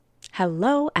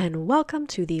Hello and welcome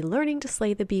to the Learning to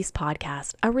Slay the Beast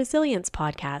podcast, a resilience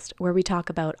podcast where we talk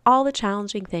about all the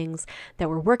challenging things that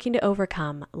we're working to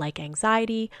overcome, like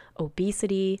anxiety,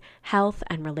 obesity, health,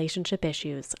 and relationship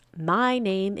issues. My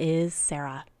name is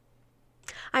Sarah.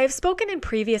 I have spoken in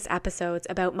previous episodes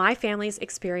about my family's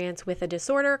experience with a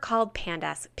disorder called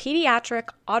PANDAS, pediatric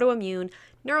autoimmune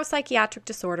neuropsychiatric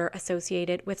disorder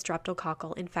associated with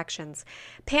streptococcal infections.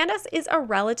 PANDAS is a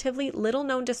relatively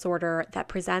little-known disorder that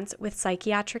presents with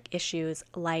psychiatric issues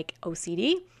like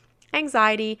OCD,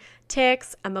 anxiety,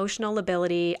 tics, emotional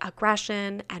lability,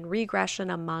 aggression, and regression,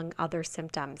 among other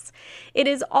symptoms. It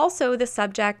is also the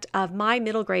subject of my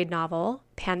middle grade novel,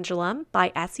 Pendulum,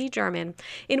 by S.E. German,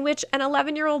 in which an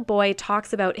 11-year-old boy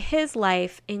talks about his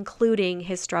life, including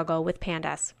his struggle with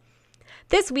PANDAS.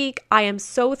 This week, I am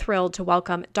so thrilled to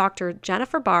welcome Dr.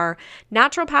 Jennifer Barr,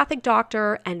 naturopathic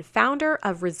doctor and founder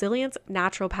of Resilience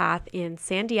Naturopath in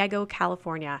San Diego,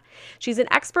 California. She's an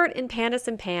expert in PANDAS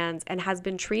and PANS and has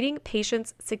been treating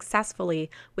patients successfully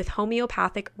with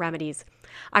homeopathic remedies.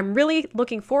 I'm really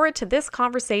looking forward to this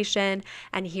conversation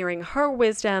and hearing her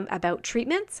wisdom about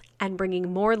treatments and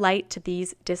bringing more light to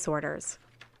these disorders.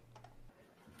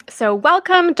 So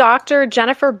welcome, Dr.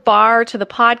 Jennifer Barr, to the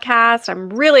podcast. I'm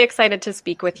really excited to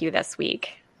speak with you this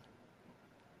week.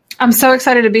 I'm so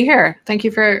excited to be here. Thank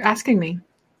you for asking me.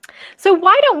 So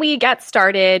why don't we get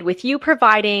started with you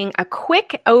providing a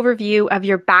quick overview of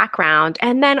your background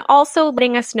and then also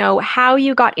letting us know how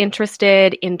you got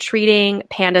interested in treating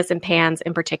PANDAS and PANS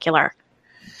in particular.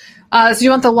 So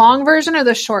you want the long version or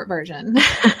the short version?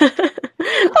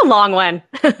 The long one.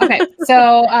 Okay.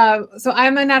 So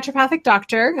I'm a naturopathic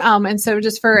doctor. And so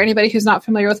just for anybody who's not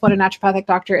familiar with what a naturopathic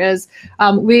doctor is,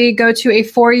 we go to a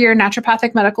 4-year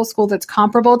naturopathic medical school that's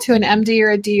comparable to an MD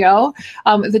or a DO.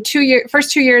 The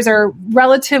first 2 years are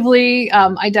relatively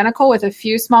identical with a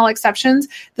few small exceptions.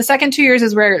 The second 2 years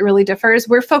is where it really differs.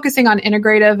 We're focusing on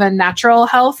integrative and natural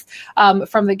health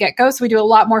from the get-go. So we do a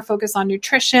lot more focus on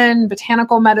nutrition,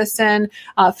 botanical medicine,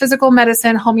 physical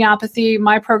medicine, homeopathy.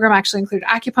 My program actually includes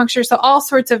acupuncture, so all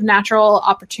sorts of natural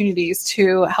opportunities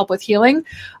to help with healing,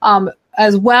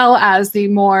 as well as the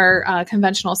more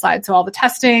conventional side, so all the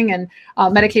testing and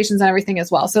medications and everything as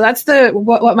well. So that's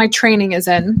what my training is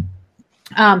in.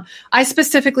 I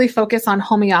specifically focus on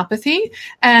homeopathy,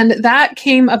 and that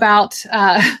came about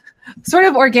sort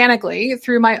of organically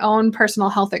through my own personal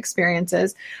health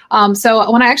experiences.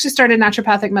 So when I actually started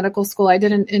naturopathic medical school, I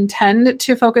didn't intend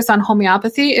to focus on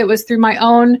homeopathy. It was through my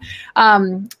own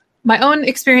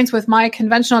experience with my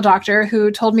conventional doctor, who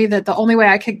told me that the only way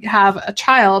I could have a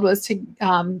child was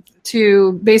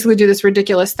to basically do this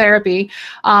ridiculous therapy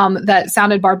that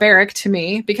sounded barbaric to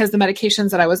me because the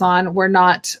medications that I was on were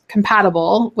not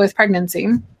compatible with pregnancy.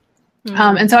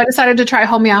 Mm-hmm. And so I decided to try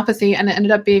homeopathy, and it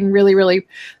ended up being really, really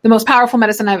the most powerful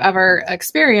medicine I've ever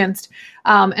experienced.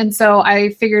 And so I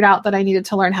figured out that I needed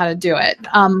to learn how to do it.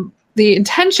 The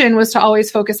intention was to always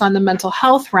focus on the mental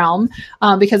health realm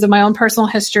because of my own personal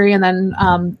history and then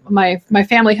my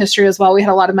family history as well. We had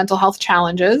a lot of mental health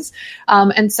challenges.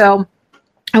 And so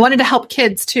I wanted to help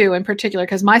kids too, in particular,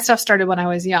 because my stuff started when I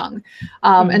was young.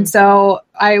 And so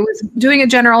I was doing a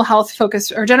general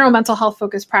mental health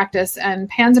focused practice, and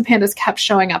PANS and PANDAS kept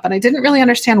showing up. And I didn't really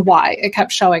understand why it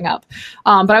kept showing up.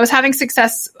 But I was having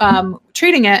success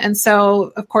treating it. And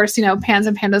so, of course, PANS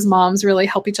and PANDAS moms really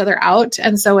help each other out.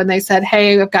 And so when they said,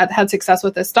 hey, I've had success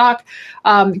with this doc,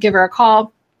 give her a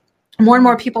call, more and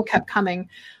more people kept coming.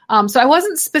 So I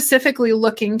wasn't specifically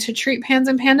looking to treat PANS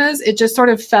and PANDAS. It just sort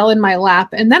of fell in my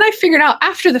lap. And then I figured out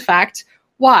after the fact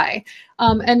why.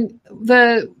 And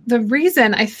the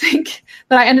reason I think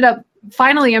that I ended up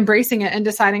finally embracing it and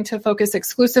deciding to focus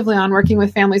exclusively on working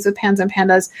with families with PANS and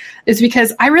PANDAS is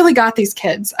because I really got these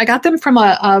kids. I got them from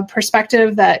a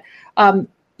perspective that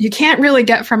you can't really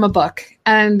get from a book.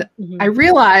 And I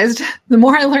realized the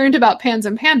more I learned about PANS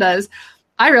and PANDAS,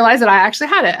 I realized that I actually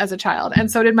had it as a child,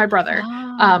 and so did my brother.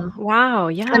 Wow.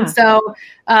 Yeah. And so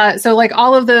like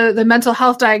all of the mental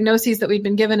health diagnoses that we'd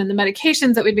been given and the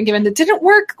medications that we'd been given that didn't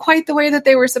work quite the way that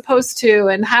they were supposed to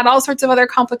and had all sorts of other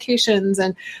complications.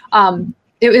 And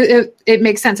it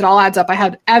makes sense. It all adds up. I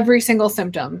had every single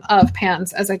symptom of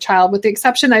PANS as a child, with the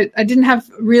exception I didn't have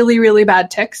really, really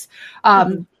bad tics.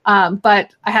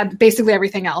 But I had basically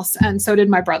everything else. And so did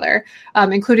my brother,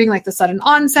 including like the sudden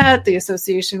onset, the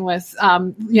association with,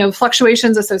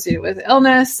 fluctuations associated with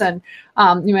illness. And,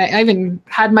 I even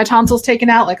had my tonsils taken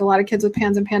out like a lot of kids with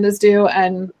PANS and PANDAS do.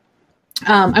 And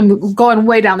I'm going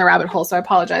way down the rabbit hole, so I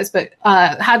apologize, but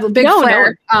had a big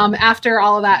flare after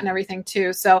all of that and everything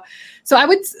too. So I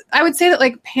would say that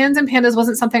like pans and pandas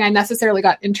wasn't something I necessarily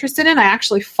got interested in. I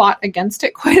actually fought against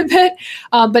it quite a bit,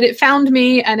 but it found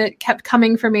me and it kept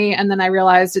coming for me. And then I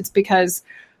realized it's because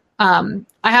I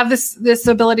have this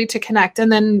ability to connect.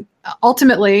 And then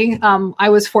ultimately, I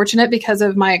was fortunate because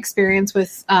of my experience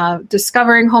with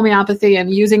discovering homeopathy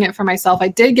and using it for myself. I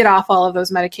did get off all of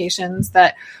those medications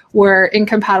that were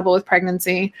incompatible with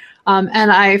pregnancy.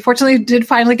 And I fortunately did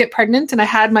finally get pregnant, and I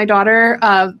had my daughter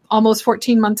almost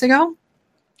 14 months ago.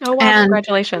 Oh, wow. And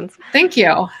congratulations. Thank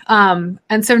you.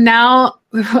 And so now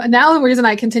the reason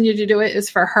I continue to do it is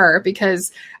for her,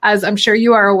 because as I'm sure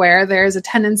you are aware, there's a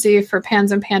tendency for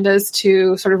pans and pandas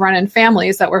to sort of run in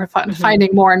families that we're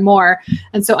finding more and more.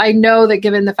 And so I know that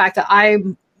given the fact that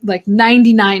I'm like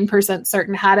 99%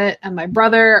 certain had it, and my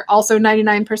brother also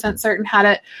 99% certain had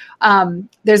it,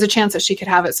 there's a chance that she could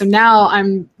have it. So now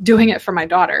I'm doing it for my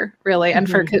daughter, really.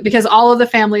 And because all of the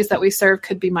families that we serve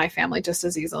could be my family just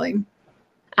as easily.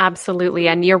 Absolutely.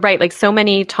 And you're right. Like so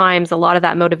many times, a lot of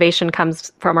that motivation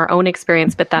comes from our own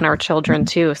experience, but then our children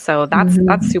too. So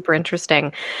that's super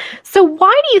interesting. So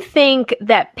why do you think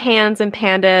that pans and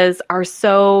pandas are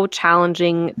so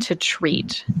challenging to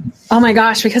treat? Oh my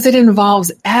gosh, because it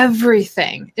involves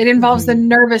everything. It involves the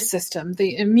nervous system,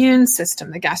 the immune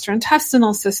system, the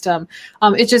gastrointestinal system.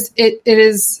 It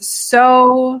is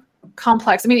so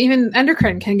complex. I mean, even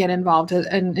endocrine can get involved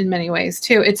in many ways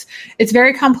too. It's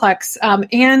very complex.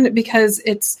 And because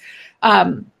it's,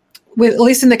 at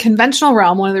least in the conventional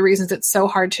realm, one of the reasons it's so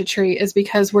hard to treat is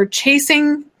because we're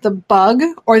chasing the bug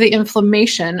or the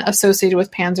inflammation associated with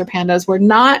pans or pandas. We're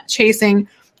not chasing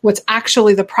what's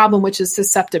actually the problem, which is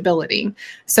susceptibility.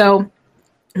 So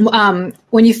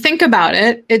when you think about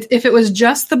it, if it was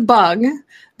just the bug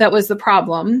that was the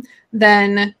problem,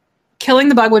 then killing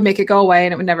the bug would make it go away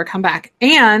and it would never come back.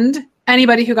 And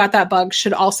anybody who got that bug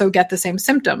should also get the same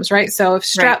symptoms, right? So if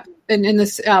strep, in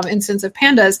this instance of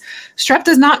pandas, strep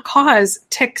does not cause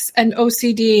tics and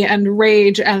OCD and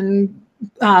rage and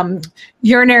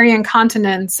urinary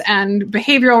incontinence and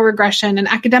behavioral regression and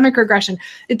academic regression.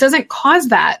 It doesn't cause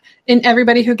that in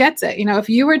everybody who gets it. You know, if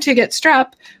you were to get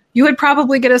strep, you would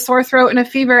probably get a sore throat and a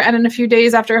fever, and in a few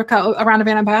days after a round of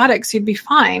antibiotics, you'd be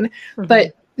fine.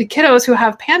 But the kiddos who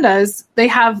have pandas, they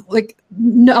have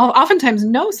oftentimes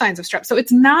no signs of strep. So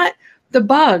it's not the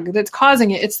bug that's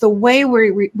causing it. It's the way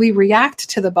we react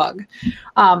to the bug.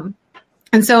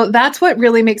 And so that's what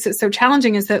really makes it so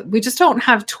challenging, is that we just don't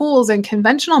have tools in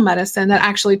conventional medicine that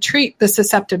actually treat the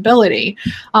susceptibility.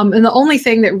 And the only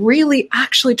thing that really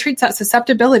actually treats that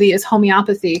susceptibility is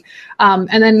homeopathy.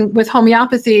 And then with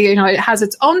homeopathy, it has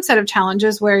its own set of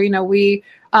challenges where, the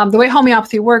way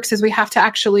homeopathy works is we have to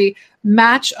actually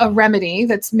match a remedy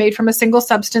that's made from a single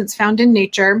substance found in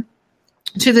nature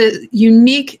to the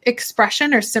unique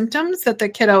expression or symptoms that the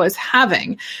kiddo is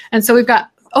having. And so we've got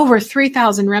over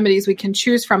 3,000 remedies we can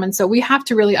choose from. And so we have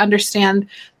to really understand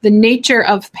the nature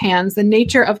of pans, the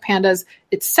nature of pandas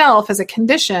itself as a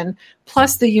condition,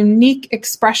 plus the unique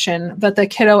expression that the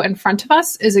kiddo in front of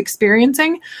us is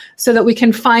experiencing, so that we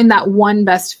can find that one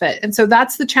best fit. And so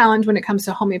that's the challenge when it comes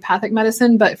to homeopathic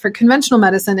medicine. But for conventional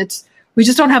medicine, we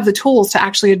just don't have the tools to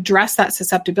actually address that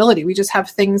susceptibility. We just have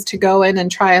things to go in and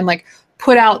try and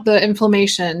put out the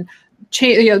inflammation,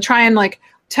 try and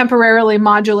temporarily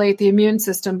modulate the immune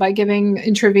system by giving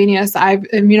intravenous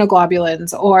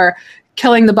immunoglobulins, or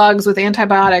killing the bugs with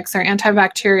antibiotics or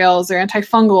antibacterials or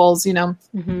antifungals,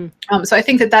 So I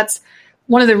think that's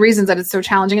one of the reasons that it's so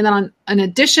challenging. And then in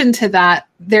addition to that,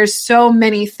 there's so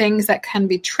many things that can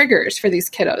be triggers for these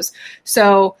kiddos.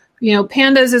 So,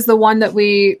 pandas is the one that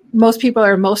most people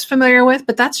are most familiar with,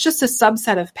 but that's just a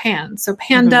subset of pans. So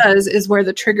pandas is where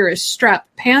the trigger is strep.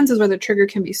 Pans is where the trigger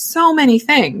can be so many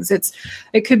things.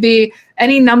 It could be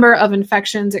any number of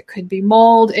infections. It could be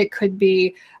mold. It could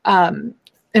be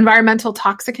environmental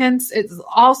toxicants. It's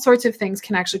all sorts of things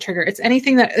can actually trigger. It's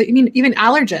anything even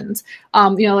allergens,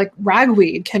 like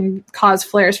ragweed can cause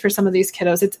flares for some of these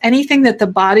kiddos. It's anything that the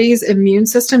body's immune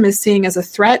system is seeing as a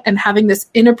threat and having this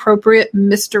inappropriate,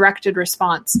 misdirected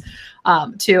response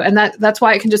to. And that's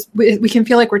why we can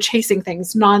feel like we're chasing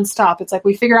things nonstop. It's like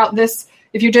we figure out this,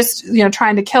 if you're just,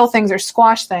 trying to kill things or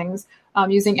squash things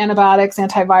using antibiotics,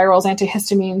 antivirals,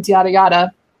 antihistamines, yada,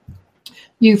 yada.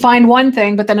 You find one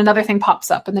thing, but then another thing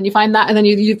pops up, and then you find that, and then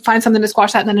you find something to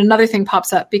squash that, and then another thing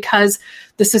pops up because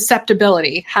the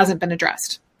susceptibility hasn't been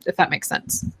addressed, if that makes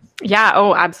sense. Yeah.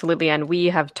 Oh, absolutely. And we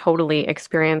have totally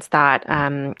experienced that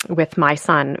with my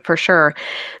son for sure.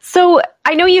 So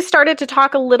I know you started to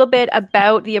talk a little bit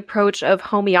about the approach of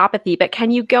homeopathy, but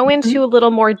can you go into a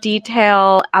little more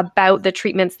detail about the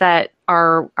treatments that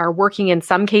are working in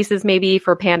some cases, maybe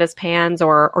for pandas, pans,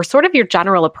 or sort of your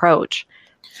general approach?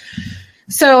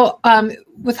 So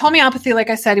with homeopathy, like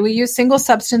I said, we use single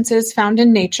substances found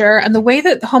in nature. And the way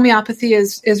that homeopathy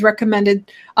is recommended,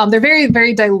 they're very,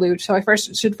 very dilute. So I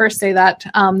should first say that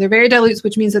they're very dilute,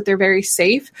 which means that they're very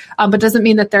safe, but doesn't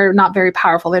mean that they're not very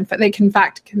powerful. In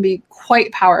fact, can be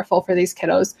quite powerful for these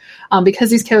kiddos because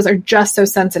these kiddos are just so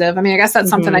sensitive. I mean, I guess that's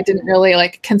something I didn't really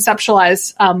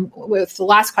conceptualize with the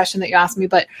last question that you asked me,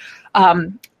 but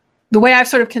the way I've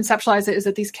sort of conceptualized it is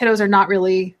that these kiddos are not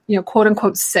really, quote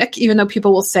unquote sick, even though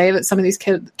people will say that some of these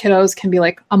kiddos can be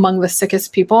among the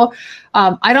sickest people.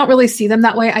 I don't really see them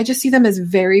that way. I just see them as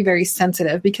very, very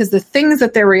sensitive because the things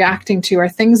that they're reacting to are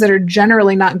things that are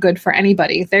generally not good for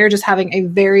anybody. They're just having a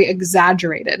very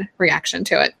exaggerated reaction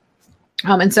to it.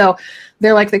 And so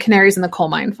they're like the canaries in the coal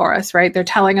mine for us, right? They're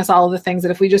telling us all of the things that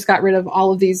if we just got rid of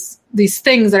all of these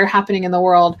things that are happening in the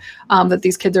world that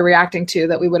these kids are reacting to,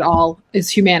 that we would all, as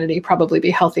humanity, probably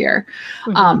be healthier.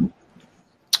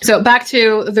 So back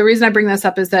to the reason I bring this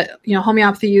up is that,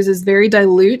 homeopathy uses very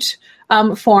dilute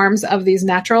forms of these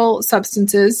natural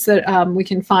substances that we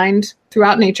can find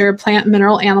throughout nature. Plant,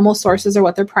 mineral, animal sources are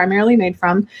what they're primarily made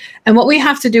from. And what we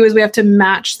have to do is we have to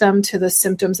match them to the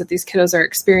symptoms that these kiddos are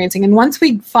experiencing. And once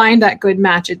we find that good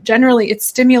match, it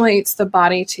stimulates the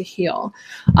body to heal.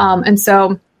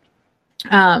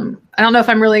 I don't know if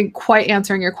I'm really quite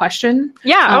answering your question.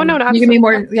 Yeah. No, you give me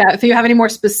more. Yeah. If you have any more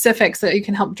specifics that you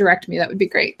can help direct me, that would be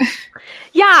great.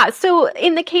 Yeah. So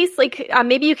in the case,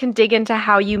 maybe you can dig into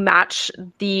how you match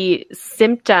the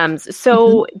symptoms.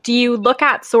 So do you look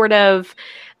at sort of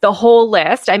the whole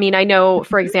list? I mean, I know,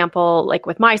 for example,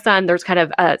 with my son, there's kind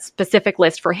of a specific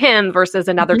list for him versus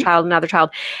another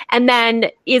child. And then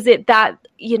is it that,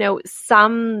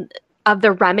 some of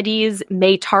the remedies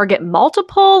may target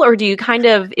multiple, or do you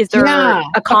is there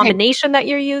a combination that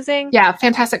you're using? Yeah,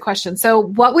 fantastic question. So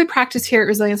what we practice here at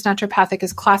Resilience Naturopathic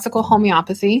is classical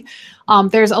homeopathy.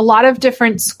 There's a lot of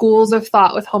different schools of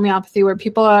thought with homeopathy where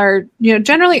people are,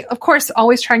 generally, of course,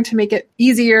 always trying to make it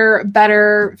easier,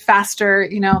 better, faster.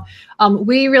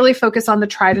 We really focus on the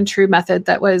tried and true method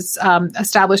that was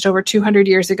established over 200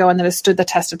 years ago and that has stood the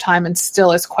test of time and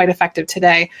still is quite effective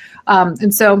today.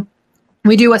 And so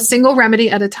we do a single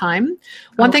remedy at a time.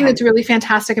 One thing that's really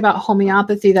fantastic about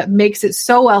homeopathy that makes it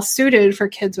so well suited for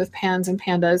kids with PANS and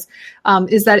PANDAS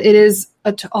is that it is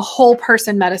a whole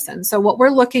person medicine. So what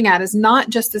we're looking at is not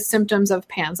just the symptoms of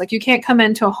PANS. You can't come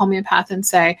into a homeopath and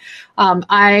say,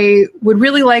 I would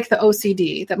really like the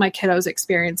OCD that my kiddo is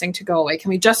experiencing to go away. Can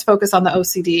we just focus on the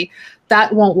OCD?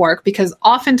 That won't work because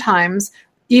oftentimes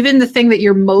even the thing that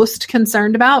you're most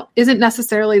concerned about isn't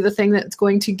necessarily the thing that's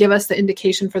going to give us the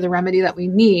indication for the remedy that we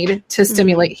need to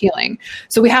stimulate healing.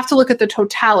 So we have to look at the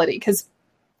totality because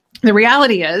the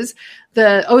reality is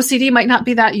the OCD might not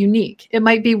be that unique. It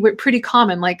might be pretty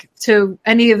common, to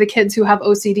any of the kids who have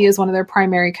OCD is one of their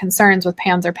primary concerns with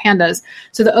PANS or PANDAS.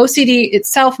 So the OCD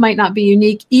itself might not be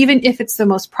unique, even if it's the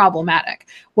most problematic.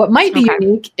 What might be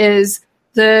unique is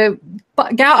the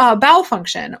bowel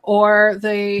function or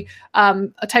a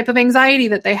type of anxiety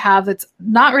that they have that's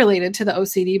not related to the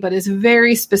OCD, but is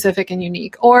very specific and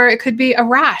unique. Or it could be a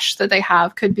rash that they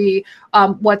have, could be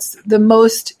what's the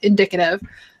most indicative.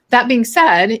 That being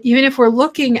said, even if we're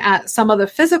looking at some of the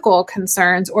physical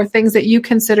concerns or things that you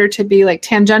consider to be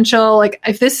tangential,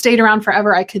 if this stayed around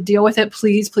forever, I could deal with it.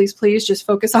 Please, please, please just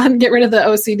focus on get rid of the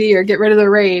OCD or get rid of the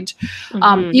rage.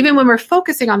 Even when we're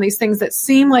focusing on these things that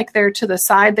seem like they're to the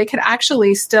side, they could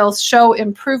actually still show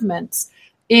improvements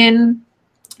in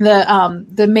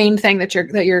the main thing that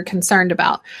you're concerned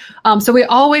about. So we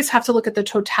always have to look at the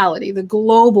totality, the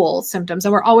global symptoms,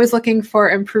 and we're always looking for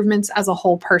improvements as a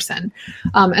whole person.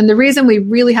 And the reason we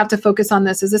really have to focus on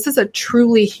this is a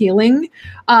truly healing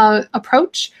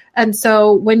approach. And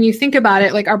so when you think about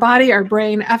it, our body, our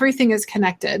brain, everything is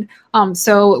connected.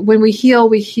 So when we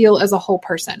heal as a whole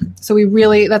person. So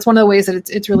that's one of the ways that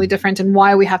it's really different and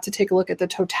why we have to take a look at the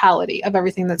totality of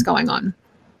everything that's going on.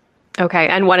 Okay.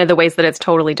 And one of the ways that it's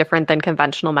totally different than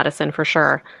conventional medicine for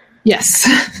sure. Yes,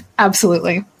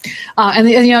 absolutely. And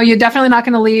you're definitely not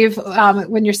going to leave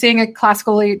when you're seeing a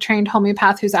classically trained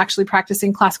homeopath who's actually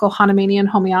practicing classical Hahnemannian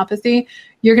homeopathy,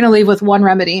 you're going to leave with one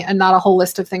remedy and not a whole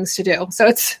list of things to do. So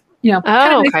it's, kind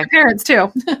of nice for parents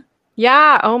too.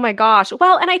 Yeah. Oh my gosh.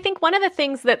 Well, and I think one of the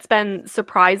things that's been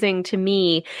surprising to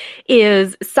me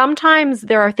is sometimes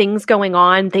there are things going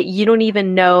on that you don't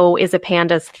even know is a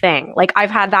panda's thing. Like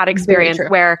I've had that Very experience true.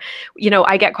 where,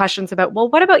 I get questions about, well,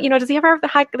 what about, does he ever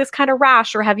have this kind of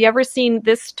rash, or have you ever seen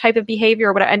this type of behavior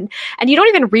or whatever? And you don't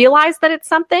even realize that it's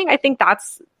something. I think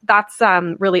that's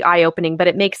really eye-opening, but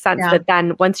it makes sense that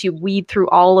then once you weed through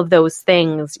all of those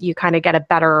things, you kind of get a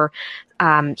better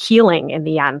healing in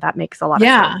the end. That makes a lot of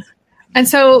sense. And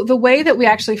so the way that we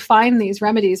actually find these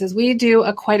remedies is we do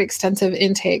a quite extensive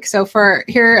intake. So for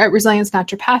here at Resilience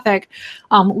Naturopathic,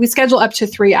 we schedule up to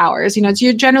 3 hours. It's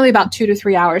generally about 2 to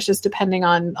 3 hours, just depending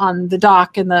on the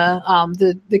doc and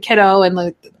the kiddo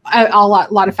and a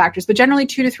lot of factors, but generally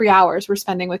 2 to 3 hours we're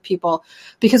spending with people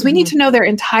because we need to know their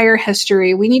entire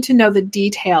history. We need to know the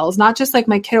details, not just like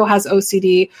my kiddo has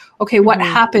OCD. Okay, what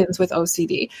happens with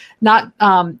OCD? Not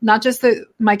just that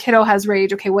my kiddo has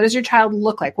rage. Okay, what does your child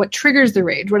look like? What triggers the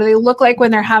rage? What do they look like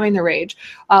when they're having the rage?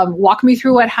 Walk me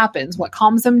through what happens. What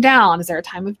calms them down? Is there a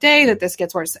time of day that this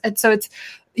gets worse? And so it's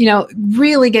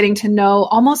really getting to know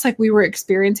almost like we were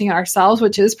experiencing it ourselves,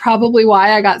 which is probably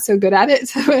why I got so good at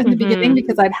it in the beginning,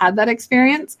 because I'd had that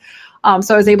experience.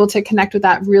 So I was able to connect with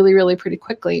that really, really pretty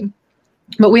quickly.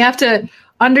 But we have to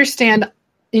understand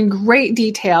in great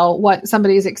detail what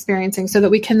somebody is experiencing so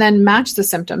that we can then match the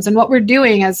symptoms. And what we're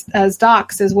doing as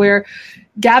docs is we're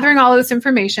gathering all of this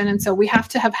information. And so we have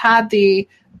to have had the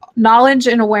knowledge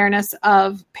and awareness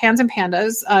of PANS and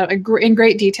PANDAS in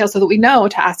great detail so that we know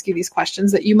to ask you these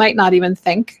questions that you might not even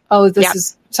think, this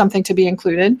is something to be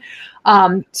included.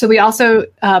 So we also,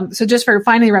 so just for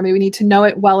finding the remedy, we need to know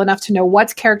it well enough to know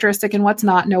what's characteristic and what's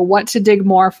not, know what to dig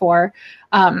more for.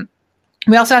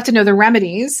 We also have to know the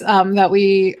remedies that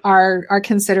we are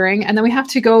considering. And then we have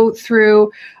to go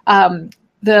through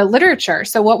the literature.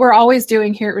 So what we're always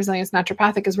doing here at Resilience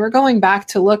Naturopathic is we're going back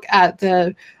to look at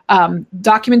the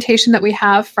documentation that we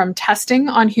have from testing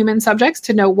on human subjects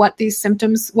to know what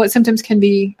symptoms can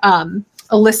be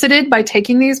elicited by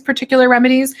taking these particular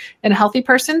remedies in a healthy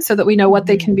person so that we know what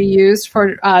they can be used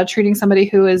for treating somebody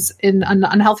who is in an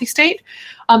unhealthy state,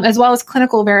 as well as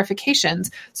clinical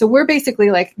verifications. So we're basically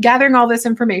like gathering all this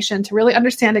information to really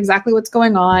understand exactly what's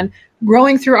going on,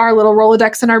 growing through our little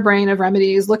Rolodex in our brain of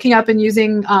remedies, looking up and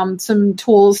using some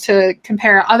tools to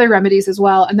compare other remedies as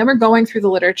well. And then we're going through the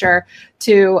literature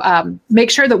to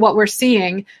make sure that what we're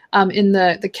seeing in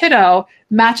the kiddo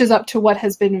matches up to what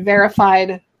has been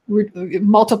verified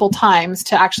multiple times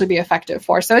to actually be effective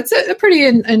for. So it's a pretty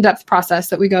in-depth process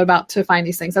that we go about to find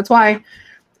these things. That's why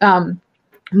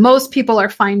most people are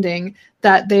finding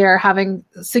that they are having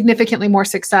significantly more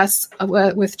success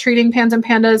with treating PANS and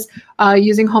PANDAS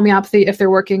using homeopathy if they're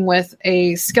working with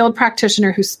a skilled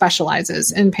practitioner who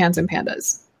specializes in PANS and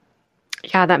PANDAS.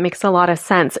 Yeah, that makes a lot of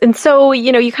sense. And so,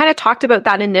 you kind of talked about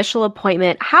that initial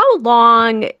appointment. How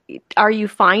long are you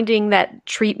finding that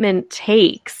treatment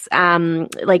takes?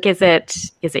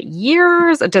 Is it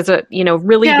years? Does it,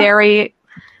 really vary?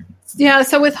 Yeah.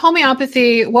 So with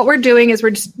homeopathy, what we're doing is we're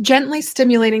just gently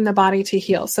stimulating the body to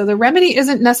heal. So the remedy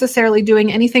isn't necessarily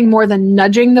doing anything more than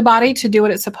nudging the body to do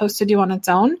what it's supposed to do on its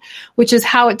own, which is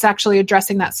how it's actually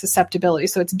addressing that susceptibility.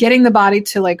 So it's getting the body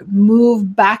to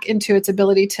move back into its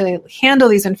ability to handle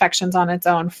these infections on its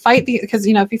own, because,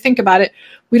 if you think about it,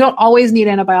 we don't always need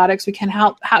antibiotics. We can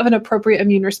have an appropriate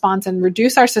immune response and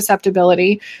reduce our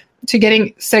susceptibility to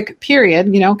getting sick,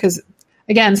 period, because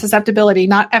again, susceptibility,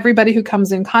 not everybody who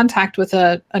comes in contact with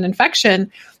an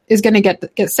infection is going to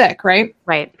get sick, right?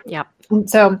 Right. Yeah.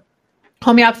 So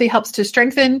homeopathy helps to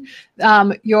strengthen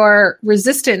your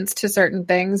resistance to certain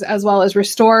things, as well as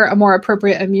restore a more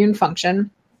appropriate immune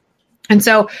function. And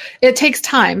so it takes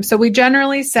time. So we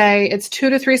generally say it's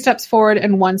 2 to 3 steps forward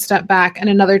and 1 step back, and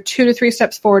another 2 to 3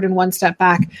 steps forward and 1 step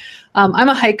back. I'm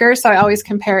a hiker, so I always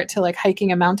compare it to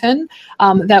hiking a mountain,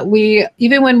 that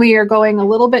even when we are going a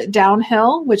little bit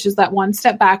downhill, which is that 1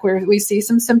 step back where we see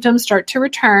some symptoms start to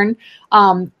return,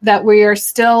 that we are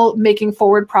still making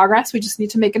forward progress. We just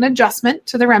need to make an adjustment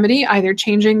to the remedy, either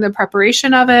changing the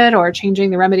preparation of it or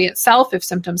changing the remedy itself if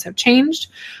symptoms have changed,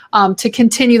 to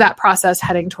continue that process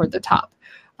heading toward the top.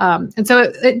 And so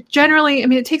it generally,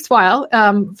 it takes a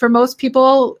while. For most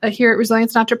people here at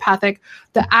Resilience Naturopathic,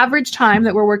 the average time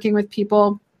that we're working with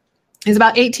people is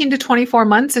about 18 to 24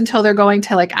 months until they're going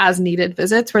to as needed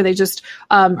visits where they just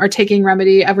are taking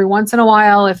remedy every once in a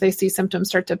while if they see symptoms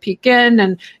start to peak in,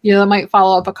 and they might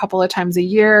follow up a couple of times a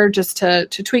year just to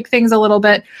tweak things a little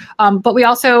bit. But we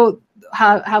also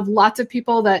have lots of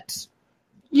people that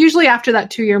usually after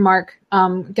that 2-year mark,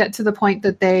 get to the point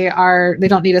that they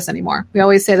don't need us anymore. We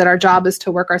always say that our job is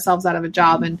to work ourselves out of a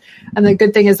job. And the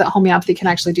good thing is that homeopathy can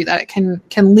actually do that. It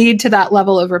can lead to that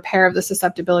level of repair of the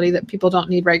susceptibility that people don't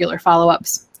need regular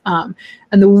follow-ups. And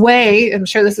the way, I'm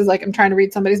sure this is like, I'm trying to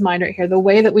read somebody's mind right here. The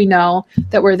way that we know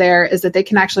that we're there is that they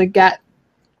can actually get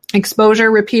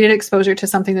repeated exposure to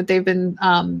something that they've been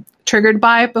triggered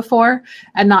by before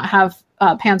and not have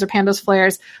PANS or PANDAS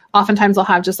flares. Oftentimes they'll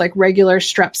have just like regular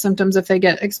strep symptoms if they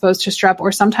get exposed to strep,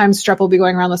 or sometimes strep will be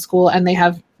going around the school and they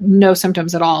have no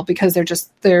symptoms at all because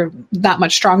they're that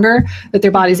much stronger that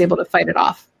their body's able to fight it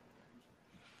off.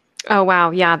 Oh, wow.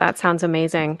 Yeah, that sounds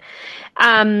amazing. So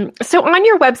on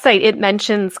your website, it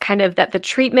mentions kind of that the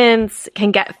treatments can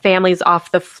get families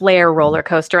off the flare roller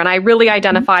coaster. And I really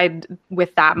identified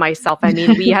with that myself. I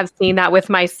mean, we have seen that with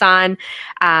my son,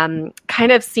 kind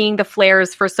of seeing the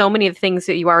flares for so many of the things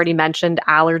that you already mentioned,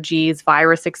 allergies,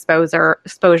 virus exposure,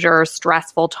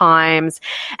 stressful times.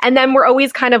 And then we're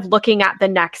always kind of looking at the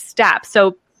next step.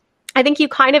 So I think you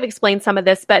kind of explained some of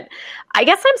this, but I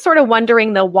guess I'm sort of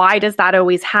wondering though, why does that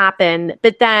always happen?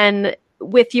 But then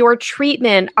with your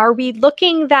treatment, are we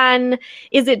looking then,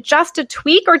 is it just a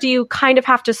tweak or do you kind of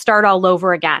have to start all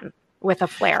over again with a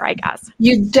flare, I guess?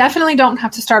 You definitely don't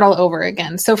have to start all over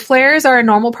again. So flares are a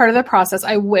normal part of the process.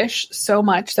 I wish so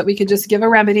much that we could just give a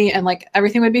remedy and like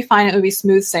everything would be fine. It would be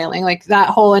smooth sailing. Like that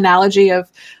whole analogy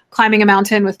of climbing a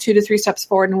mountain with 2 to 3 steps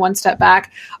forward and 1 step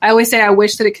back. I always say I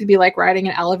wish that it could be like riding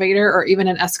an elevator or even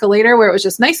an escalator where it was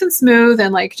just nice and smooth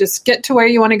and like just get to where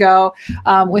you want to go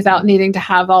without needing to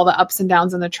have all the ups and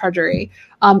downs and the trudgery.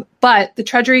 But the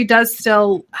trudgery does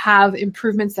still have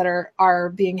improvements that are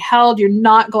being held. You're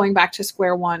not going back to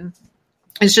square one.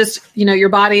 It's just, your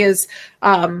body is,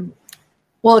 a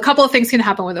couple of things can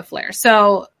happen with a flare.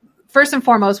 So first and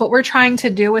foremost, what we're trying to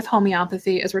do with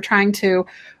homeopathy is we're trying to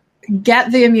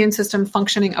get the immune system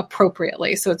functioning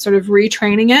appropriately. So it's sort of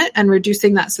retraining it and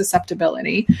reducing that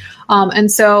susceptibility.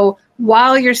 And so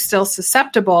while you're still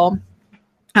susceptible,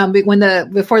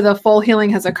 before the full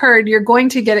healing has occurred, you're going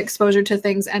to get exposure to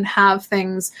things and have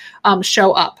things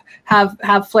show up,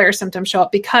 have flare symptoms show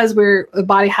up because the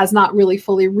body has not really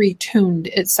fully retuned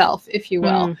itself, if you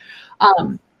will.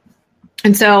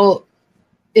 And so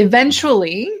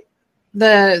eventually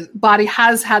the body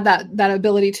has had that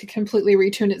ability to completely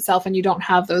retune itself and you don't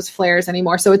have those flares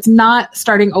anymore. So it's not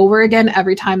starting over again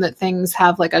every time that things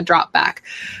have like a drop back.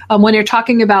 When you're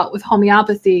talking about with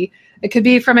homeopathy, it could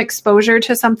be from exposure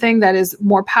to something that is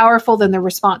more powerful than the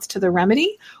response to the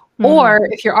remedy. Or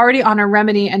if you're already on a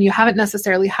remedy and you haven't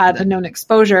necessarily had a known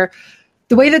exposure,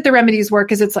 the way that the remedies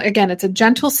work is it's a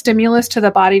gentle stimulus to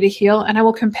the body to heal. And I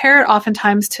will compare it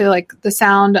oftentimes to like the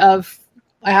sound of,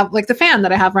 I have like the fan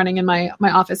that I have running in my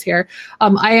office here.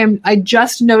 I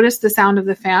just noticed the sound of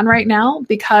the fan right now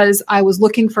because I was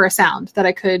looking for a sound that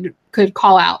I could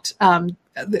call out.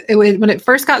 When it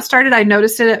first got started, I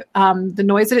noticed it, the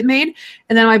noise that it made,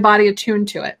 and then my body attuned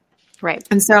to it. Right.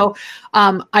 And so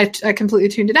I completely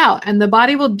tuned it out. And the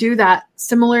body will do that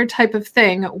similar type of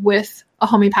thing with a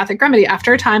homeopathic remedy.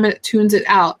 After a time, it tunes it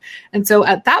out. And so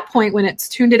at that point, when it's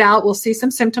tuned it out, we'll see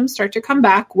some symptoms start to come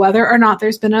back, whether or not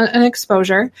there's been an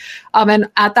exposure. And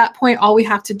at that point, all we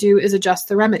have to do is adjust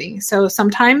the remedy. So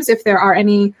sometimes if there are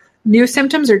any new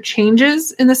symptoms or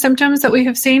changes in the symptoms that we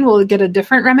have seen, we'll get a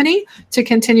different remedy to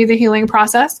continue the healing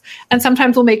process. And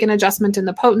sometimes we'll make an adjustment in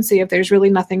the potency if there's really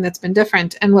nothing that's been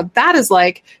different. And what that is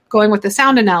like, going with the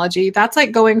sound analogy, that's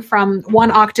like going from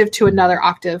one octave to another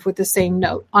octave with the same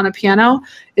note on a piano.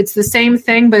 It's the same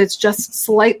thing, but it's just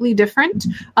slightly different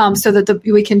so that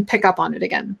we can pick up on it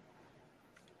again.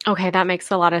 Okay, that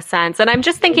makes a lot of sense. And I'm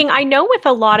just thinking, I know with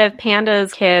a lot of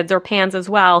PANDAS kids or PANS as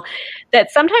well, that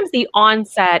sometimes the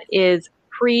onset is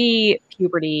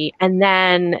pre-puberty. And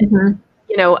then,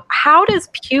 how does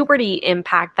puberty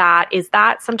impact that? Is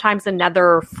that sometimes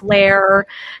another flare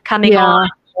coming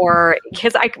on? Or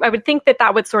because I would think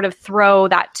that would sort of throw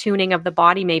that tuning of the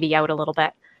body maybe out a little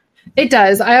bit. It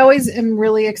does. I always am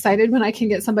really excited when I can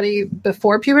get somebody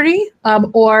before puberty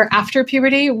or after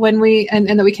puberty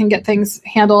and that we can get things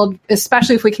handled,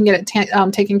 especially if we can get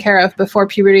it taken care of before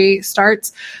puberty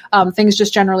starts. Things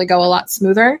just generally go a lot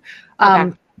smoother.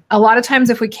 Okay. A lot of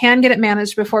times if we can get it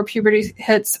managed before puberty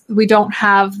hits, we don't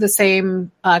have the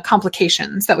same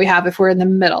complications that we have if we're in the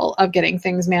middle of getting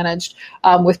things managed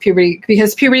with puberty,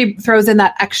 because puberty throws in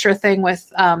that extra thing with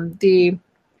the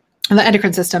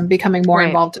endocrine system becoming more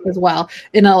involved as well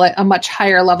in a much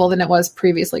higher level than it was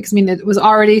previously. Because it was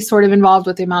already sort of involved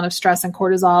with the amount of stress and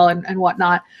cortisol and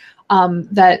whatnot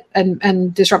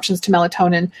and disruptions to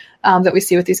melatonin that we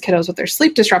see with these kiddos with their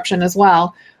sleep disruption as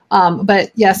well.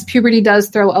 But yes, puberty does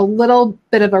throw a little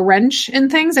bit of a wrench in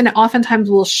things, and it oftentimes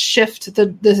will shift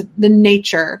the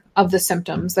nature of the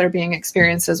symptoms that are being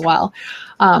experienced as well.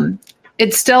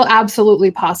 It's still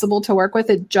absolutely possible to work with.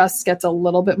 It just gets a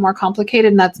little bit more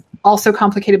complicated. And that's also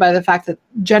complicated by the fact that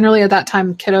generally at that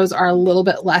time, kiddos are a little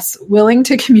bit less willing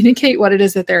to communicate what it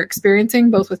is that they're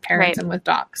experiencing, both with parents and with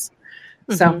docs.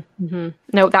 So,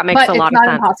 no, that makes a lot of sense. But it's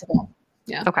not impossible.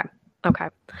 Yeah. Okay.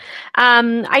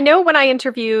 I know when I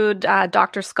interviewed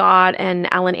Dr. Scott and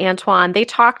Ellen Antoine, they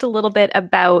talked a little bit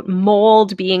about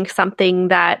mold being something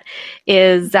that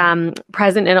is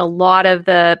present in a lot of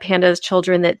the pandas'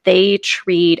 children that they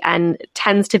treat and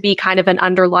tends to be kind of an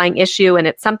underlying issue. And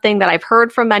it's something that I've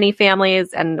heard from many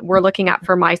families and we're looking at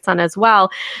for my son as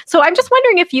well. So I'm just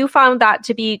wondering if you found that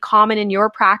to be common in your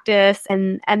practice,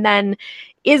 and then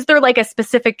is there like a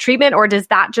specific treatment, or does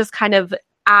that just kind of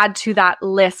add to that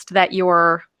list that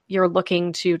you're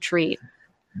looking to treat?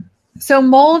 So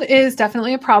mold is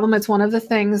definitely a problem. It's one of the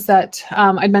things that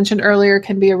I'd mentioned earlier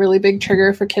can be a really big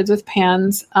trigger for kids with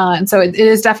PANS. And so it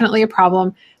is definitely a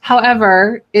problem.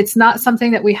 However, it's not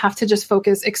something that we have to just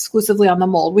focus exclusively on the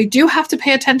mold. We do have to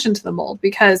pay attention to the mold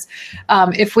because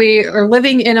if we are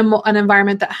living in an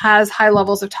environment that has high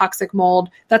levels of toxic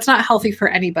mold, that's not healthy for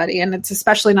anybody. And it's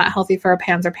especially not healthy for a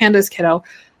PANS or PANDAS kiddo.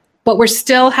 But we're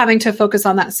still having to focus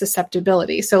on that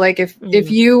susceptibility. So like if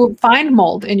you find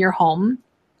mold in your home,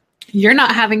 you're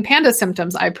not having panda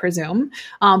symptoms, I presume,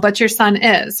 but your son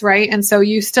is, right? And so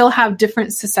you still have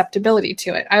different susceptibility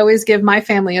to it. I always give my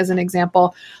family as an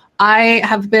example. I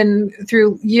have been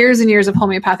through years and years of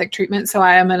homeopathic treatment, so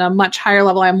I am at a much higher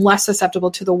level. I'm less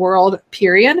susceptible to the world,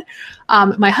 period.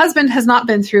 My husband has not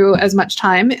been through as much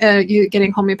time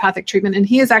getting homeopathic treatment, and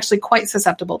he is actually quite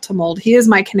susceptible to mold. He is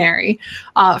my canary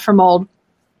for mold.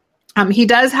 He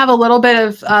does have a little bit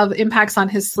of impacts on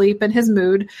his sleep and his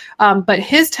mood, but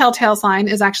his telltale sign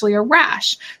is actually a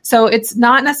rash. So it's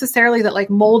not necessarily that like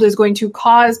mold is going to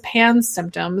cause PANS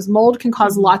symptoms. Mold can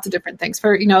cause lots of different things.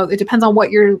 It depends on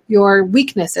what your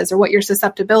weakness is or what your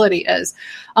susceptibility is.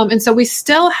 And so we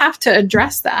still have to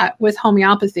address that with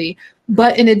homeopathy.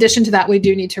 But in addition to that, we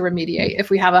do need to remediate if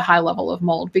we have a high level of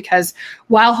mold, because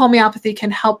while homeopathy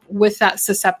can help with that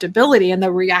susceptibility and the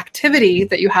reactivity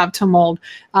that you have to mold,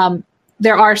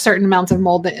 there are certain amounts of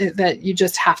mold that you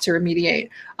just have to remediate.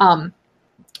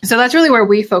 So that's really where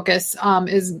we focus,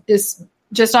 is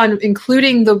just on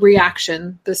including the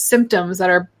reaction, the symptoms that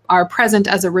are present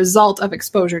as a result of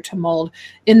exposure to mold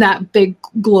in that big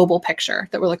global picture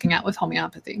that we're looking at with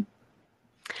homeopathy.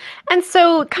 And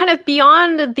so kind of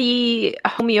beyond the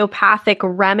homeopathic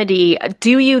remedy,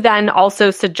 do you then also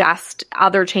suggest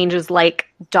other changes like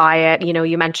diet? You know,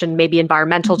 you mentioned maybe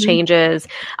environmental changes,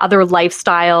 other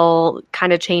lifestyle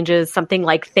kind of changes, something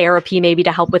like therapy maybe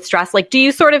to help with stress. Like, do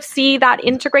you sort of see that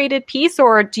integrated piece,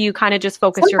 or do you kind of just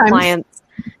focus your clients?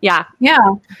 Yeah.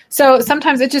 So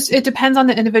sometimes it depends on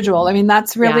the individual. I mean,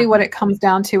 that's really what it comes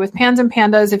down to with PANS and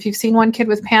PANDAS. If you've seen one kid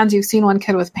with PANS, you've seen one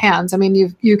kid with PANS. I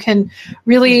mean, you can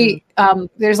really,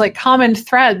 there's like common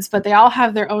threads, but they all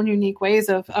have their own unique ways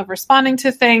of responding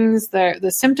to things,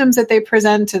 the symptoms that they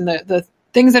present and the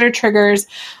things that are triggers.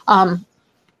 And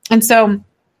so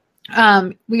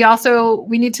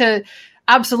we need to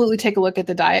absolutely take a look at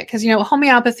the diet, because,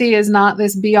 homeopathy is not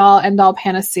this be all end all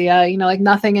panacea, like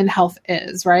nothing in health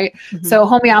is, right? So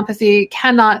homeopathy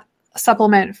cannot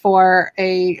supplement for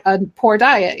a poor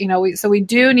diet, so we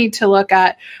do need to look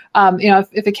at,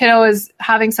 if a kiddo is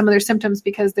having some of their symptoms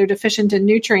because they're deficient in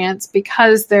nutrients,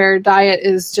 because their diet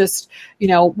is just,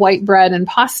 white bread and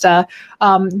pasta,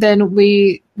 then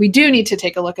we do need to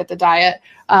take a look at the diet.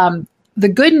 The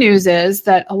good news is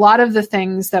that a lot of the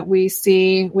things that we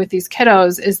see with these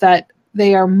kiddos is that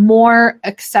they are more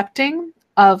accepting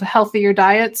of healthier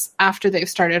diets after they've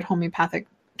started homeopathic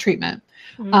treatment.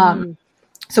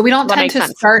 So we don't tend to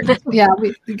start,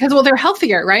 because they're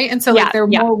healthier, right? And so they're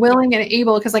more willing and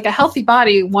able, because like a healthy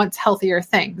body wants healthier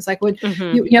things. Like when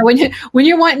when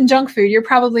you're wanting junk food, you're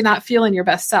probably not feeling your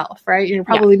best self, right? You're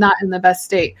probably not in the best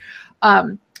state.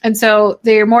 And so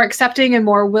they're more accepting and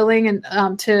more willing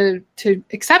and to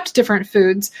accept different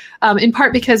foods, in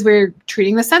part because we're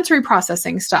treating the sensory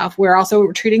processing stuff. We're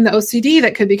also treating the OCD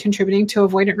that could be contributing to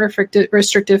avoidant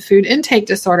restrictive food intake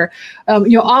disorder.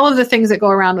 All of the things that go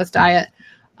around with diet.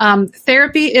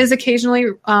 Therapy is occasionally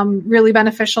really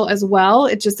beneficial as well.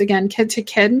 It's just, again, kid to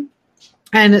kid.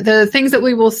 And the things that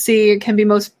we will see can be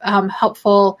most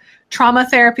helpful: trauma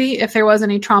therapy, if there was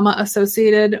any trauma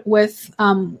associated with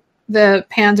the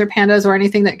PANS or PANDAS or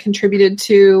anything that contributed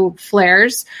to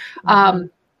flares.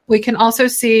 We can also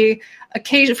see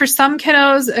For some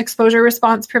kiddos, exposure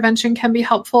response prevention can be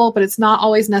helpful, but it's not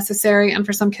always necessary. And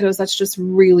for some kiddos, that's just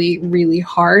really, really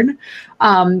hard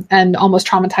and almost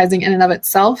traumatizing in and of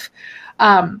itself.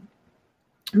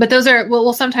 But those are,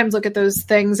 we'll sometimes look at those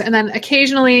things. And then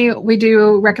occasionally we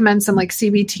do recommend some like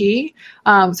CBT,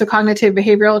 so cognitive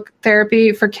behavioral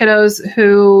therapy for kiddos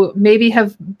who maybe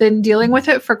have been dealing with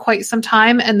it for quite some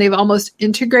time and they've almost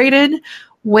integrated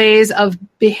ways of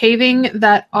behaving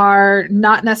that are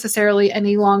not necessarily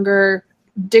any longer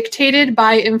dictated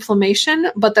by inflammation,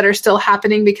 but that are still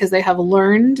happening because they have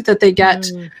learned that they get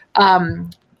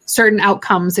certain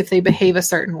outcomes if they behave a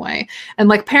certain way. And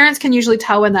like parents can usually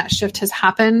tell when that shift has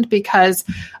happened because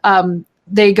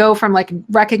they go from like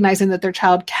recognizing that their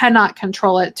child cannot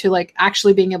control it to like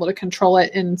actually being able to control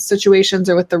it in situations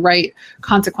or with the right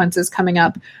consequences coming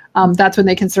up. That's when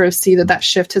they can sort of see that that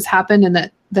shift has happened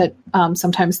and that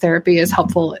sometimes therapy is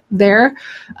helpful there.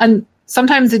 And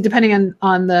sometimes depending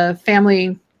on the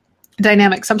family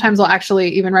dynamic, sometimes we'll actually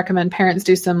even recommend parents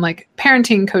do some like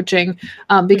parenting coaching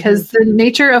because the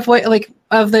nature of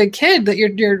of the kid that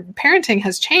you're parenting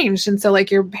has changed. And so like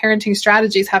your parenting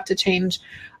strategies have to change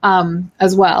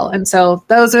as well. And so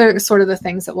those are sort of the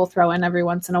things that we'll throw in every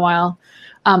once in a while.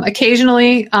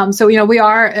 Occasionally, so, we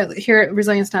are here at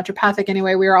Resilience Naturopathic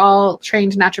anyway, we are all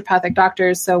trained naturopathic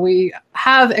doctors. So we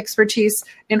have expertise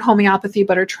in homeopathy,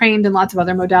 but are trained in lots of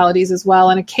other modalities as well.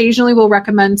 And occasionally we'll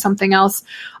recommend something else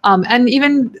and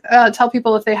even tell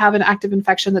people if they have an active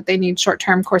infection that they need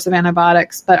short-term course of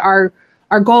antibiotics. But our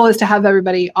goal is to have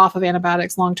everybody off of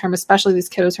antibiotics long-term, especially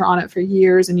these kiddos who are on it for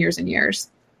years and years and years.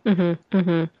 Mm-hmm,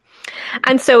 mm-hmm.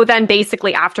 And so then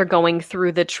basically after going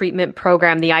through the treatment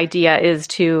program, the idea is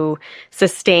to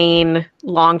sustain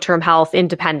long-term health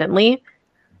independently.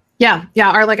 Yeah.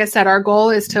 Like I said, our goal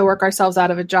is to work ourselves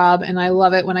out of a job. And I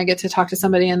love it when I get to talk to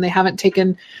somebody and they haven't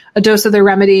taken a dose of their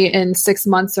remedy in 6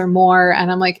 months or more.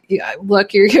 And I'm like,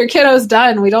 look, your kiddo's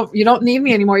done. You don't need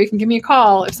me anymore. You can give me a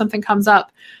call if something comes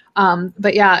up.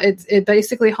 But yeah, it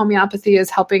basically homeopathy is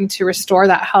helping to restore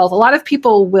that health. A lot of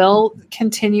people will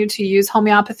continue to use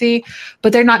homeopathy,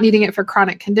 but they're not needing it for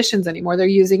chronic conditions anymore. They're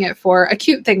using it for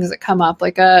acute things that come up,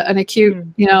 like an acute,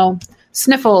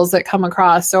 sniffles that come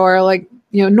across, or like,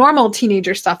 normal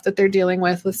teenager stuff that they're dealing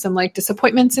with some like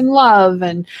disappointments in love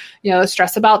and,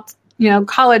 stress about,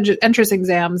 college entrance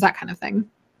exams, that kind of thing.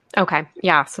 Okay.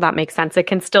 Yeah. So that makes sense. It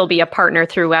can still be a partner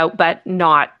throughout, but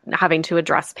not having to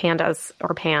address PANDAS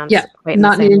or PANS. Yeah.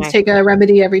 Not needing to take a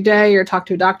remedy every day or talk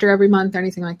to a doctor every month or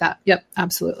anything like that. Yep.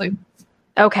 Absolutely.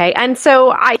 Okay. And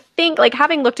so I think like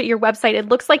having looked at your website, it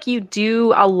looks like you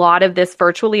do a lot of this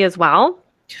virtually as well.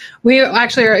 We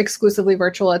actually are exclusively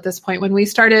virtual at this point. When we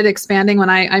started expanding, when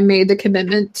I made the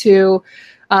commitment to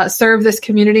serve this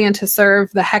community and to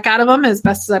serve the heck out of them as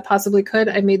best as I possibly could,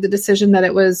 I made the decision that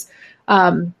it was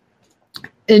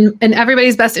in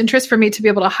everybody's best interest for me to be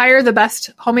able to hire the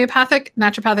best homeopathic,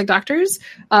 naturopathic doctors,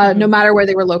 no matter where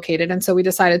they were located. And so we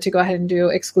decided to go ahead and do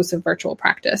exclusive virtual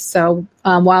practice. So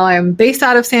while I'm based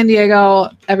out of San Diego,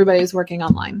 everybody's working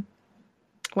online.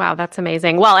 Wow, that's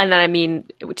amazing. Well, and then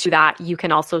to that, you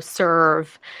can also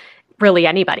serve really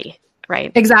anybody, right?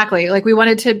 Exactly. Like we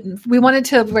wanted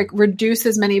to like reduce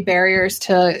as many barriers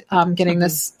to getting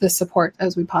this support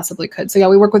as we possibly could. So yeah,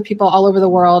 we work with people all over the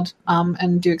world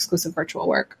and do exclusive virtual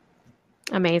work.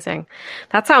 Amazing.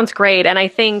 That sounds great. And I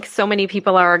think so many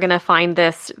people are going to find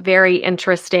this very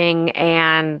interesting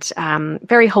and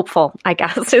very hopeful, I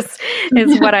guess, is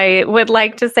what I would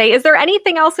like to say. Is there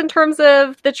anything else in terms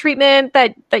of the treatment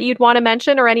that you'd want to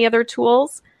mention or any other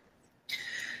tools?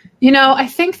 I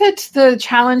think that the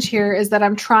challenge here is that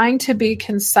I'm trying to be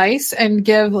concise and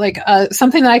give like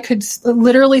something that I could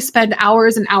literally spend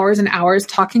hours and hours and hours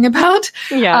talking about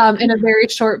in a very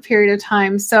short period of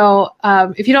time. So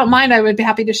if you don't mind, I would be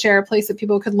happy to share a place that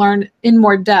people could learn in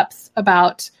more depth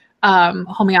about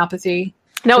homeopathy.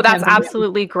 No, that's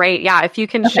absolutely great. Yeah. If you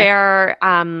can share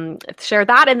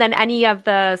that, and then any of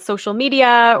the social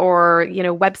media or,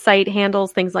 website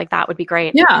handles, things like that would be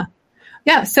great.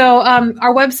 Yeah. So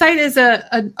our website is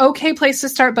an okay place to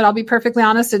start, but I'll be perfectly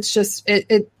honest, it's just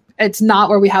it's not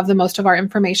where we have the most of our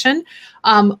information.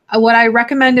 What I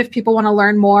recommend if people want to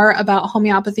learn more about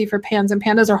homeopathy for PANS and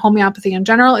PANDAS or homeopathy in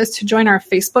general is to join our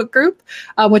Facebook group,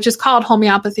 which is called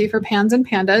Homeopathy for PANS and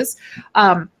PANDAS.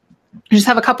 I just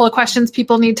have a couple of questions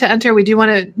people need to enter. We do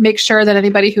want to make sure that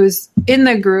anybody who's in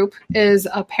the group is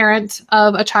a parent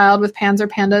of a child with PANS or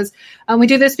PANDAS. We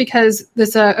do this because this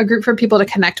is a group for people to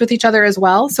connect with each other as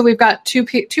well. So we've got two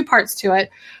parts to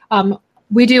it.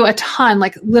 we do a ton,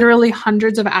 like literally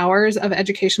hundreds of hours of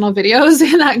educational videos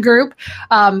in that group,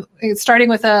 starting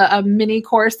with a mini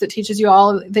course that teaches you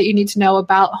all that you need to know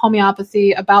about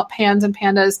homeopathy, about PANS and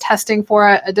PANDAS, testing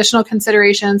for it, additional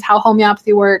considerations, how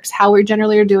homeopathy works, how we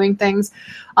generally are doing things,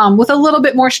 with a little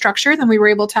bit more structure than we were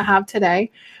able to have today.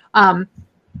 And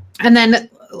then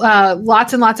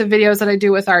lots and lots of videos that I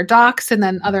do with our docs and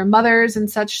then other mothers and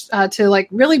such, to like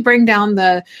really bring down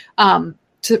the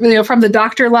from the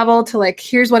doctor level to like,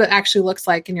 here's what it actually looks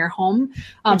like in your home.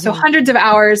 So hundreds of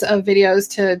hours of videos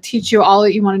to teach you all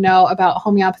that you want to know about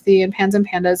homeopathy and PANS and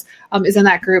PANDAS is in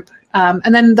that group.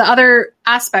 And then the other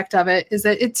aspect of it is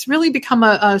that it's really become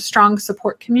a strong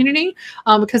support community,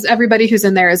 because everybody who's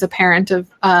in there is a parent of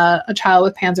a child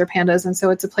with PANS or PANDAS. And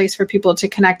so it's a place for people to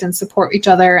connect and support each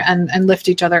other and lift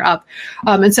each other up.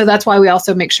 And so that's why we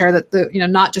also make sure that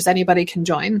not just anybody can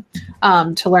join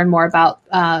to learn more about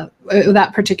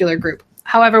that particular group.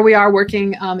 However, we are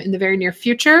working in the very near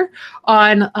future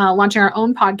on launching our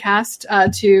own podcast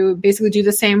to basically do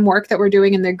the same work that we're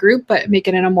doing in the group, but make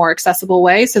it in a more accessible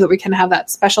way so that we can have that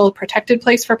special protected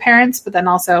place for parents, but then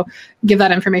also give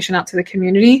that information out to the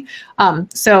community.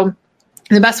 So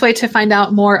the best way to find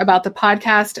out more about the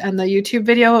podcast and the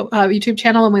YouTube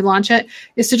channel when we launch it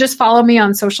is to just follow me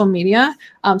on social media.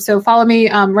 So follow me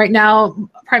right now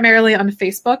primarily on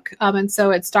Facebook. And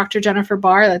so it's Dr. Jennifer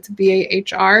Barr, that's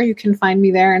BAHR. You can find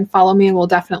me there and follow me, and we'll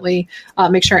definitely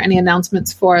make sure any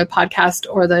announcements for the podcast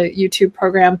or the YouTube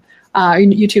program,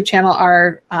 YouTube channel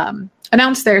are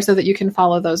announced there so that you can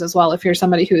follow those as well if you're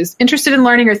somebody who is interested in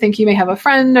learning or think you may have a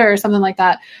friend or something like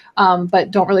that,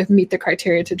 but don't really meet the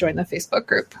criteria to join the Facebook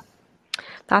group.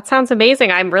 That sounds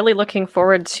amazing. I'm really looking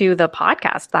forward to the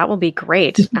podcast. That will be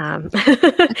great.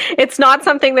 It's not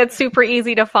something that's super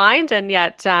easy to find, and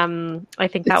yet I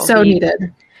think that will be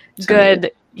needed.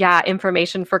 Good. Yeah,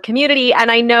 information for community. And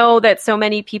I know that so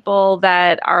many people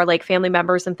that are like family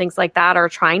members and things like that are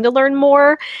trying to learn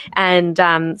more. And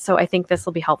so I think this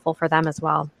will be helpful for them as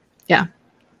well. Yeah.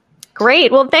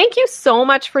 Great. Well, thank you so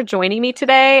much for joining me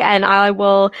today. And I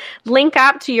will link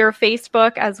up to your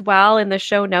Facebook as well in the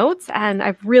show notes. And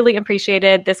I've really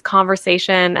appreciated this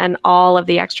conversation and all of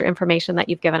the extra information that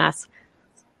you've given us.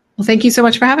 Well, thank you so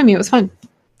much for having me. It was fun.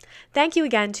 Thank you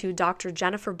again to Dr.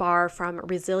 Jennifer Barr from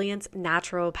Resilience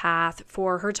Naturopath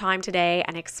for her time today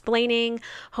and explaining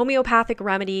homeopathic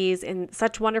remedies in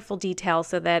such wonderful detail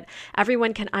so that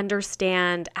everyone can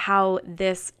understand how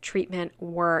this treatment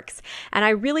works. And I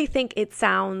really think it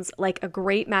sounds like a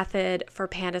great method for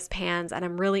PANDAS PANS, and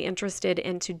I'm really interested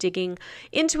into digging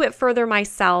into it further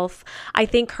myself. I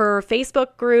think her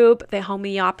Facebook group, the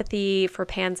Homeopathy for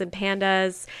PANS and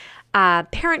PANDAS,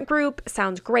 parent group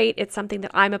sounds great. It's something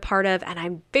that I'm a part of, and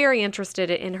I'm very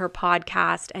interested in her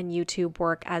podcast and YouTube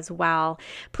work as well.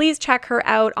 Please check her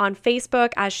out on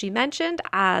Facebook, as she mentioned,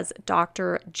 as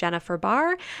Dr. Jennifer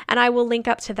Barr, and I will link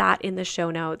up to that in the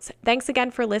show notes. Thanks again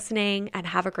for listening, and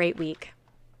have a great week.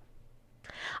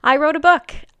 I wrote a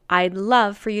book. I'd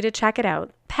love for you to check it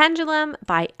out. Pendulum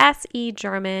by S.E.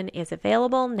 German is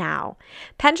available now.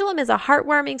 Pendulum is a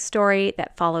heartwarming story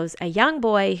that follows a young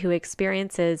boy who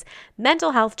experiences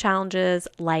mental health challenges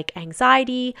like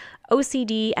anxiety,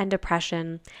 OCD and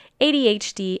depression,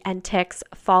 ADHD and tics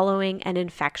following an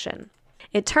infection.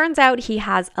 It turns out he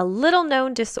has a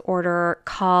little-known disorder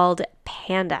called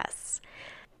PANDAS.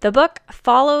 The book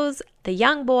follows the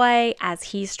young boy as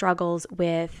he struggles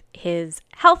with his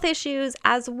health issues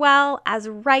as well as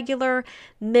regular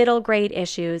middle grade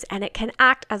issues, and it can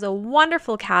act as a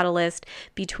wonderful catalyst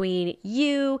between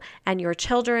you and your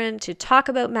children to talk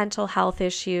about mental health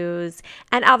issues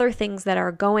and other things that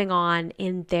are going on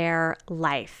in their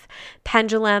life.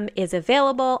 Pendulum is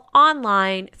available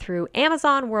online through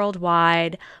Amazon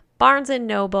worldwide, Barnes &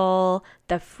 Noble,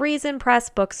 the Friesen Press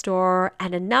bookstore,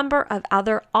 and a number of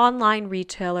other online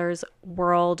retailers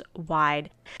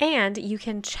worldwide. And you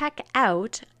can check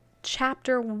out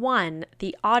Chapter 1,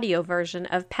 the audio version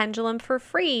of Pendulum, for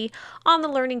free on the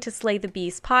Learning to Slay the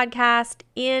Beast podcast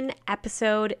in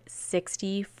episode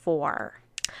 64.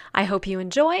 I hope you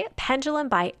enjoy Pendulum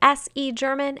by S.E.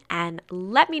 German, and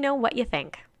let me know what you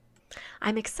think.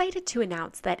 I'm excited to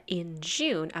announce that in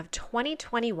June of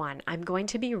 2021, I'm going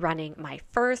to be running my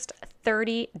first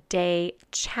 30-day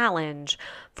challenge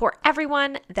for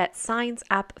everyone that signs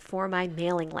up for my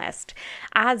mailing list.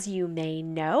 As you may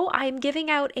know, I'm giving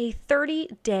out a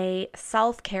 30-day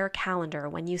self-care calendar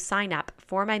when you sign up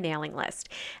for my mailing list.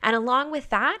 And along with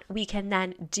that, we can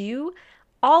then do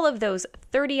all of those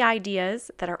 30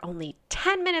 ideas that are only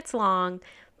 10 minutes long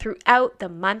throughout the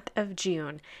month of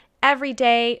June. every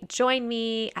day. Join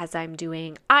me as I'm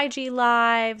doing IG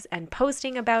lives and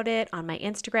posting about it on my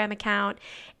Instagram account,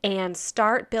 and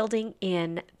start building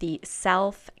in the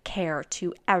self-care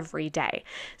to every day.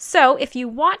 So if you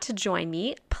want to join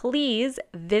me, please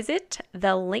visit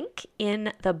the link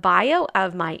in the bio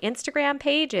of my Instagram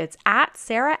page. It's at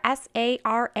Sarah,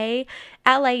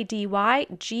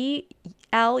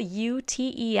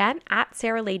 SarahLadyGluten, at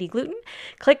Sarah Lady Gluten.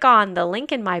 Click on the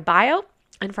link in my bio.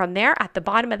 And from there, at the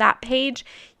bottom of that page,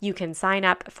 you can sign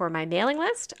up for my mailing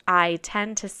list. I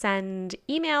tend to send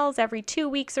emails every 2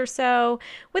 weeks or so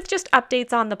with just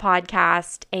updates on the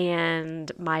podcast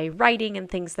and my writing and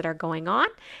things that are going on.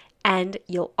 And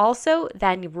you'll also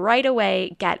then right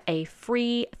away get a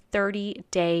free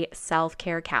 30-day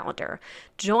self-care calendar.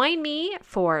 Join me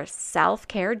for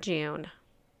Self-Care June.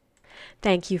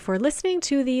 Thank you for listening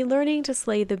to the Learning to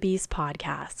Slay the Beast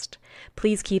podcast.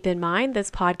 Please keep in mind this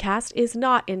podcast is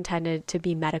not intended to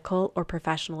be medical or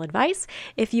professional advice.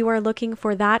 If you are looking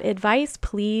for that advice,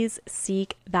 please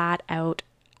seek that out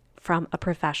from a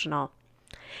professional.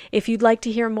 If you'd like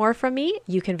to hear more from me,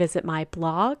 you can visit my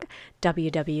blog,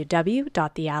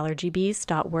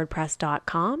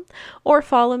 www.theallergybeast.wordpress.com, or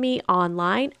follow me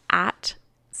online at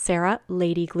Sarah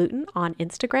Lady Gluten on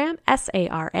Instagram,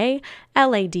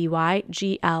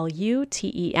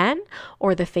 SarahLadyGluten,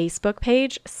 or the Facebook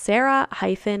page,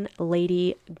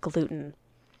 Sarah-Lady Gluten.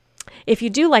 If you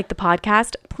do like the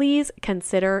podcast, please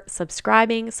consider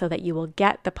subscribing so that you will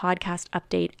get the podcast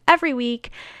update every week,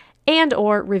 and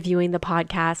or reviewing the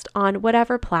podcast on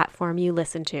whatever platform you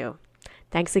listen to.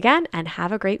 Thanks again, and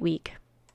have a great week.